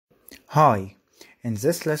Hi, in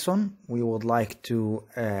this lesson we would like to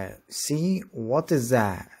see what is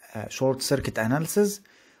the short circuit analysis,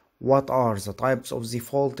 what are the types of the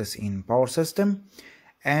faults in power system,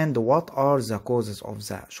 and what are the causes of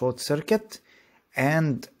the short circuit,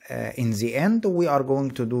 and in the end we are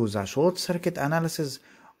going to do the short circuit analysis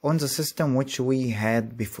on the system which we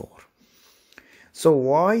had before. So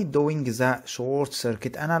why doing the short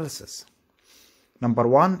circuit analysis? Number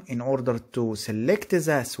one, in order to select the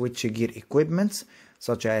switchgear equipments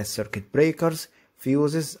such as circuit breakers,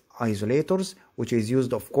 fuses, isolators, which is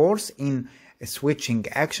used of course in switching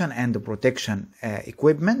action and protection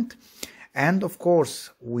equipment. And of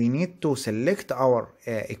course we need to select our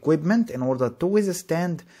equipment in order to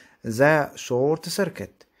withstand the short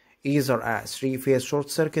circuit, either a three-phase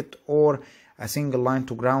short circuit or a single line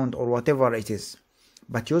to ground or whatever it is.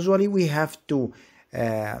 But usually we have to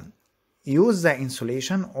use the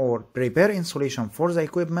insulation or prepare insulation for the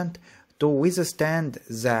equipment to withstand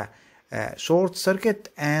the short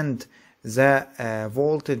circuit and the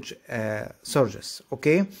voltage surges.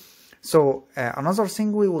 Okay, so another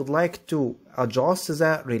thing, we would like to adjust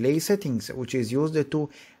the relay settings, which is used to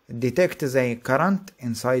detect the current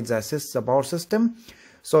inside the power system.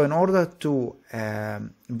 So in order to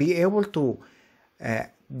be able to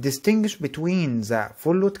distinguish between the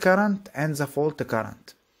full load current and the fault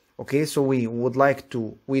current. Okay, so we would like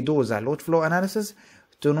to do the load flow analysis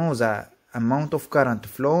to know the amount of current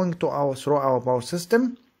flowing through our power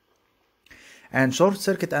system, and short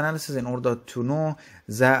circuit analysis in order to know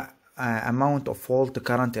the amount of fault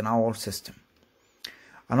current in our system.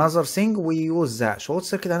 Another thing, we use the short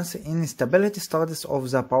circuit analysis in stability studies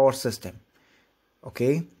of the power system.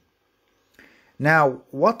 Okay, now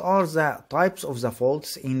what are the types of the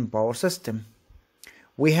faults in power system?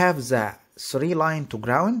 We have the three line to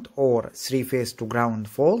ground or three phase to ground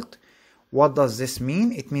fault. What does this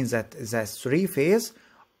mean? It means that the three phase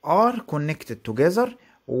are connected together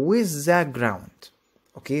with the ground.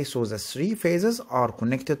 Okay, so the three phases are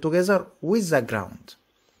connected together with the ground.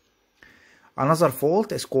 Another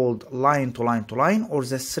fault is called line to line to line, or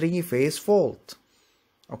the three phase fault.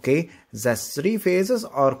 Okay, the three phases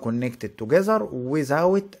are connected together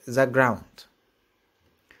without the ground.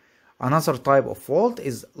 Another type of fault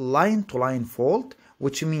is line to line fault,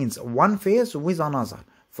 which means one phase with another.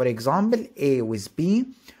 For example, A with B,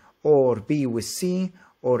 or B with C,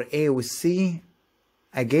 or A with C.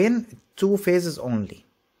 Again, two phases only.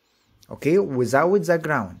 Okay, without the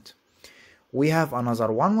ground. We have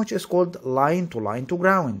another one which is called line to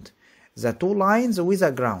ground. The two lines with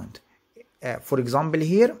a ground. For example,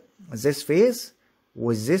 here, this phase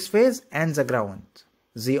with this phase and the ground.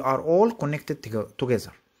 They are all connected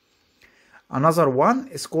together. Another one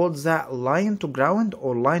is called the line to ground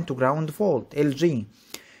or line to ground fault, LG.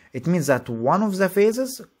 It means that one of the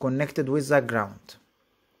phases connected with the ground.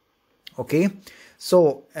 Okay,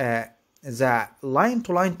 so the line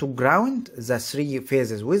to ground, the three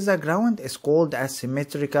phases with the ground, is called a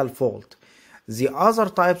symmetrical fault. The other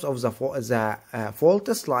types of the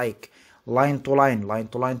faults, like line to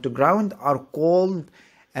line to ground, are called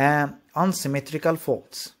unsymmetrical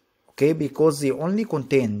faults. Okay, because they only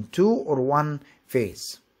contain two or one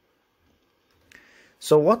phase.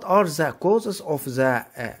 So what are the causes of the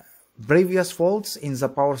previous faults in the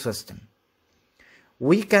power system?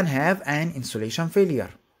 We can have an insulation failure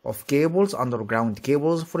of cables, underground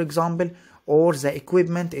cables for example, or the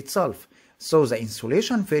equipment itself. So the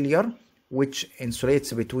insulation failure, which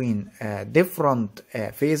insulates between different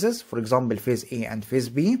phases, for example phase A and phase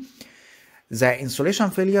B, the insulation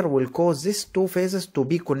failure will cause these two phases to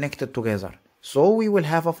be connected together. So we will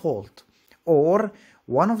have a fault, or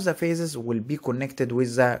one of the phases will be connected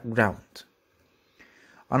with the ground.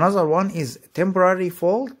 Another one is temporary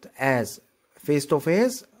fault, as phase to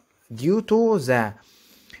phase, due to the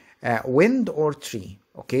wind or tree.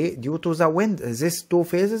 Okay, due to the wind, these two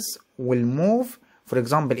phases will move. For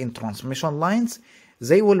example, in transmission lines,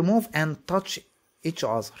 they will move and touch each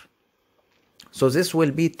other. So this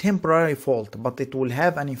will be temporary fault, but it will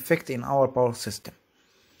have an effect in our power system.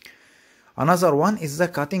 Another one is the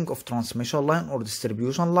cutting of transmission line or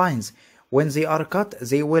distribution lines. When they are cut,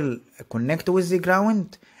 they will connect with the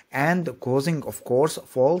ground and causing, of course,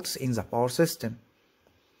 faults in the power system.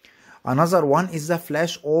 Another one is the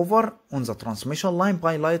flash over on the transmission line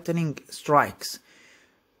by lightning strikes.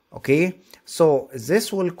 Okay, so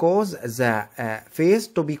this will cause the phase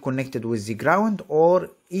to be connected with the ground, or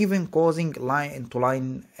even causing line to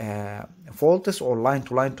line faults or line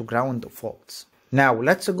to ground faults. Now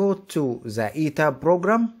let's go to the ETAP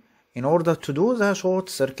program in order to do the short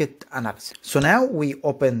circuit analysis. So now we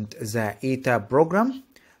opened the ETAP program.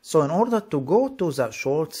 So in order to go to the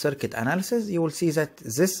short circuit analysis, you will see that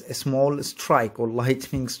this small strike or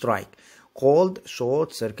lightning strike called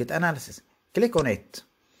short circuit analysis. Click on it.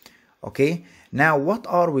 Okay, now what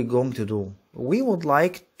are we going to do? We would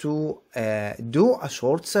like to do a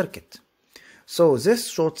short circuit. So this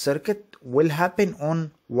short circuit will happen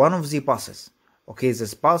on one of the buses. Okay,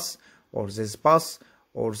 this bus or this bus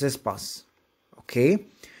or this bus. Okay,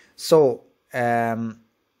 so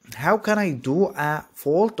how can I do a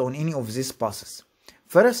fault on any of these buses?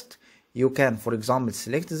 First, you can, for example,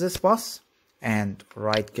 select this bus and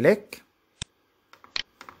right click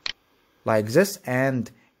like this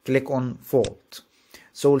and click on fault.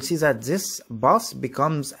 So we'll see that this bus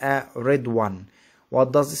becomes a red one.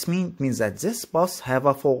 What does this mean? It means that this bus have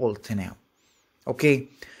a fault now. Okay,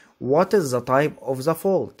 what is the type of the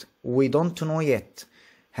fault? We don't know yet.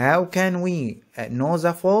 How can we know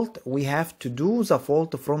the fault? We have to do the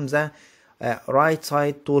fault from the right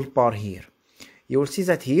side toolbar here. You will see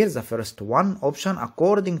that here the first one option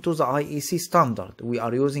according to the IEC standard. We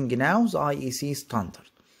are using now the IEC standard.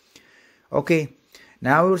 Okay,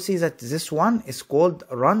 now you will see that this one is called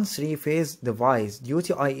Run 3-Phase Device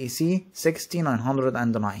Duty IEC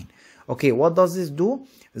 60909. Okay, what does this do?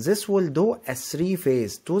 This will do a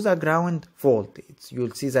 3-phase to the ground fault.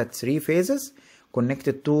 You'll see that 3 phases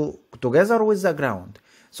connected together with the ground.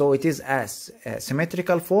 So it is a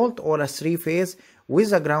symmetrical fault or a 3-phase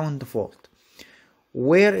with a ground fault.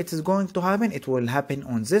 Where it is going to happen? It will happen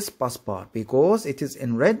on this bus bar because it is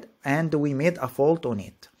in red and we made a fault on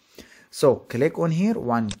it. So click on here,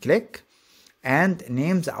 one click, and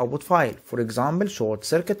name the output file. For example, short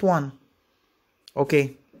circuit 1.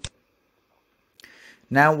 Okay.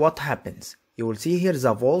 Now what happens? You will see here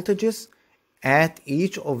the voltages at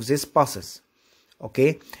each of these buses.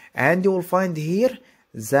 Okay, and you will find here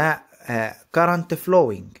the current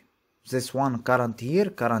flowing. This one current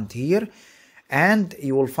here, and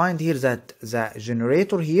you will find here that the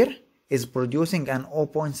generator here is producing an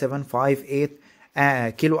 0.758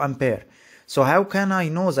 kiloampere. So how can I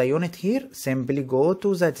know the unit here? Simply go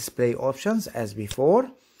to the display options as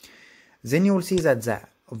before. Then you will see that the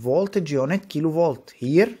voltage unit kilovolt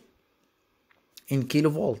here in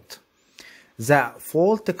kilovolt. The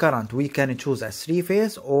fault current, we can choose a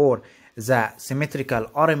 3-phase or the symmetrical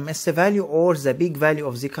RMS value or the big value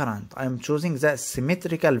of the current. I am choosing the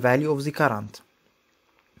symmetrical value of the current.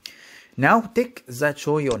 Now tick the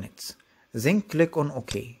show units. Then click on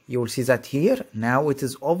OK. You will see that here, now it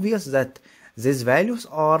is obvious that these values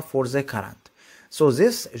are for the current. So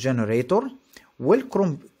this generator will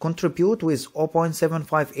contribute with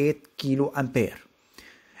 0.758 kiloampere.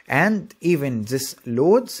 And even this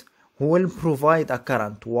loads will provide a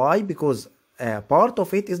current. Why? Because part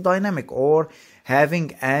of it is dynamic or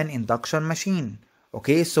having an induction machine.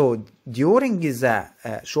 Okay, so during the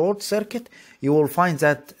short circuit, you will find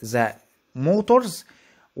that the motors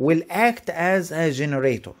will act as a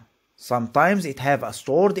generator. Sometimes it have a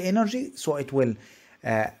stored energy, so it will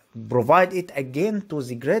provide it again to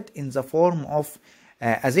the grid in the form of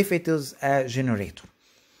as if it is a generator.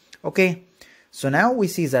 Okay, so now we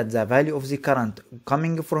see that the value of the current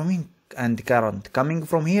coming from here and current coming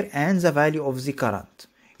from here and the value of the current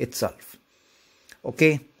itself.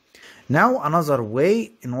 Okay, now another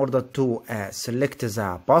way in order to select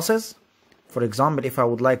the buses. For example, if I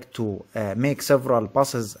would like to make several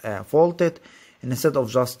buses faulted, instead of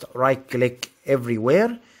just right click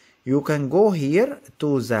everywhere, you can go here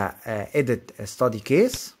to the edit study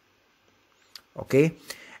case. Okay,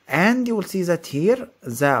 and you will see that here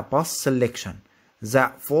the bus selection,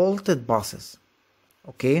 the faulted buses.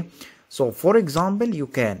 Okay, so for example, you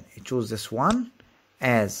can choose this one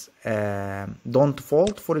as don't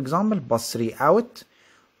fault. For example, bus 3 out,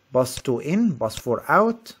 bus 2 in, bus 4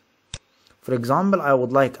 out. For example, I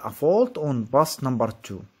would like a fault on bus number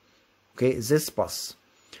 2. Okay, this bus.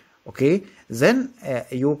 Okay, then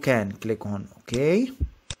you can click on OK.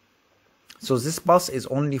 So this bus is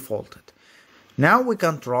only faulted. Now we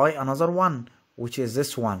can try another one, which is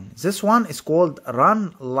this one. This one is called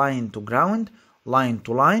run line to ground, line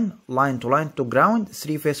to line, line to line to ground,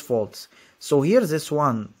 3-phase faults. So here this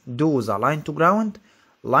one do the line to ground,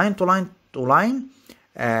 line to line to line,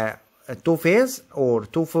 2-phase or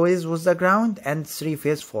 2-phase with the ground, and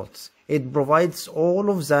 3-phase faults. It provides all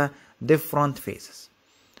of the different phases.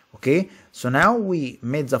 Okay, so now we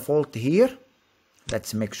made the fault here.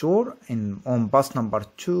 Let's make sure on bus number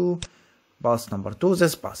 2,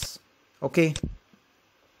 this bus. Okay,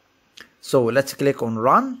 so let's click on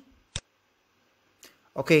run.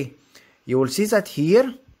 Okay, you will see that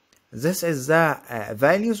here this is the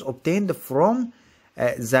values obtained from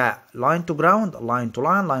the line to ground, line to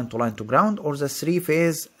line, line to line to ground, or the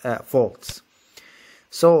three-phase faults.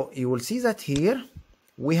 So you will see that here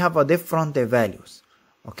we have a different values,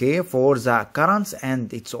 okay, for the currents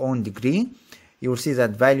and its own degree. You will see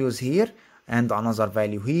that values here and another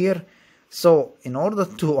value here. So in order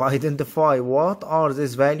to identify what are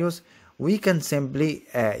these values, we can simply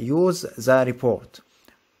use the report.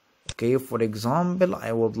 Okay, for example,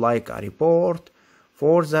 I would like a report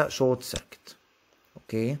for the short circuit.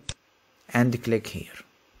 Okay, and click here.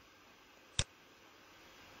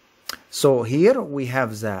 So here we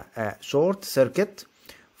have the short circuit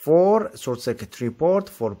report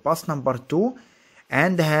for bus number 2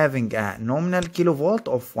 and having a nominal kilovolt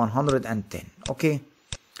of 110. Okay,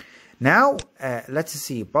 now let's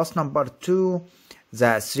see bus number 2,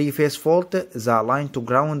 the three-phase fault, the line to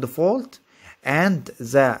ground fault, and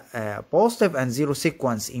the positive and zero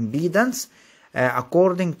sequence impedance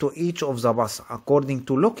according to each of the bus, according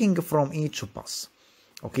to looking from each bus.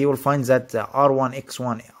 Okay, you'll find that R1,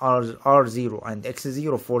 X1, R0 and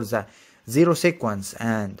X0 for the zero sequence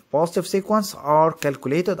and positive sequence are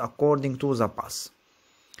calculated according to the bus.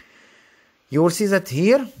 You will see that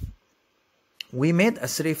here we made a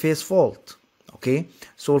three-phase fault. Okay,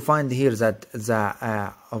 so we'll find here that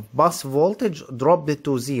the bus voltage dropped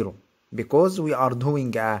to 0 because we are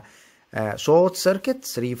doing a short circuit,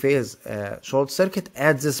 three-phase short circuit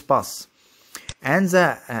at this bus, and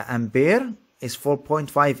the ampere is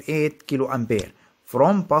 4.58 kilo ampere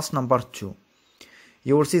from bus number 2.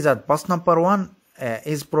 You will see that bus number 1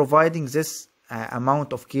 is providing this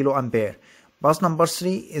amount of kilo ampere. Bus number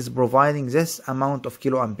 3 is providing this amount of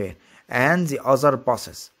kilo ampere, and the other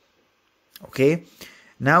buses. Okay,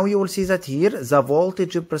 now you will see that here the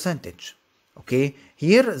voltage percentage. Okay,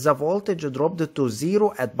 here the voltage dropped to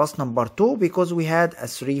 0 at bus number 2 because we had a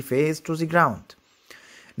three-phase to the ground.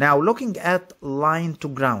 Now looking at line to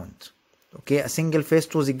ground, okay, a single phase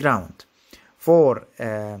to the ground for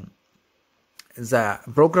the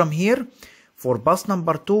program here for bus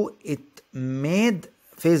number 2, it made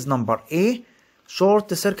phase number A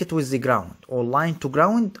short circuit with the ground, or line to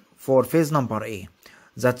ground for phase number A.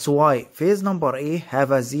 That's why phase number A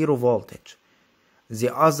have a 0 voltage.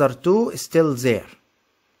 The other two is still there.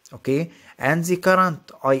 Okay, and the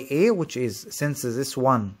current IA, which is, since this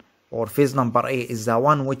one or phase number A is the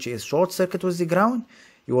one which is short circuit with the ground,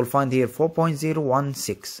 you will find here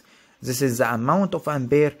 4.016. This is the amount of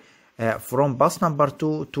ampere from bus number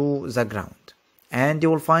 2 to the ground. And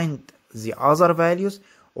you will find the other values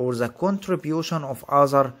or the contribution of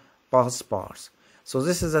other bus bars. So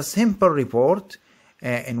this is a simple report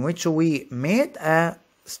in which we made a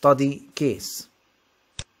study case.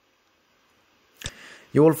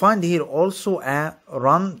 You will find here also a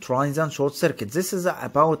run transient short circuit. This is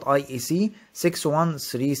about IEC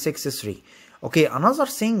 61363. Okay, another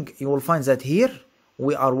thing you will find that here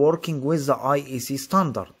we are working with the IEC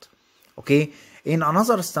standard. Okay, in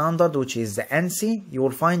another standard which is the NC, you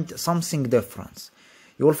will find something different.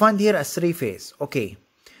 You will find here a three-phase. Okay,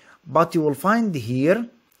 but you will find here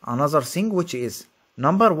another thing which is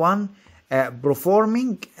number 1,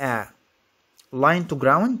 performing a line to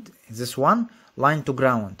ground. This one, line to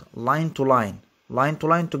ground, line to line, line to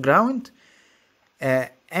line to ground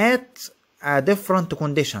at different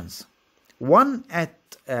conditions. One at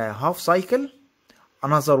half cycle,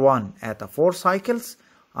 another one at 4 cycles,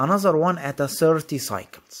 another one at 30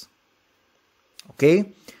 cycles.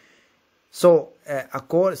 Okay, so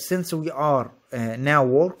since we are now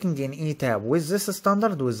working in ETAP with this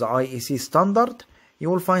standard, with the IEC standard, you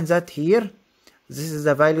will find that here this is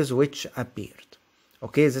the values which appeared.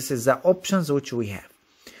 Okay, this is the options which we have.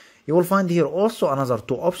 You will find here also another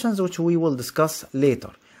 2 options which we will discuss later,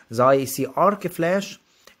 the IEC arc flash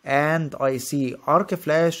and IEC arc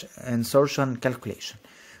flash insertion calculation.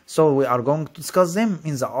 So we are going to discuss them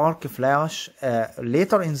in the arc flash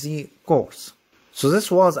later in the course. So this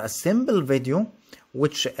was a simple video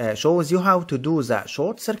which shows you how to do the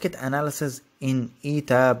short circuit analysis in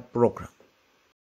ETAP program.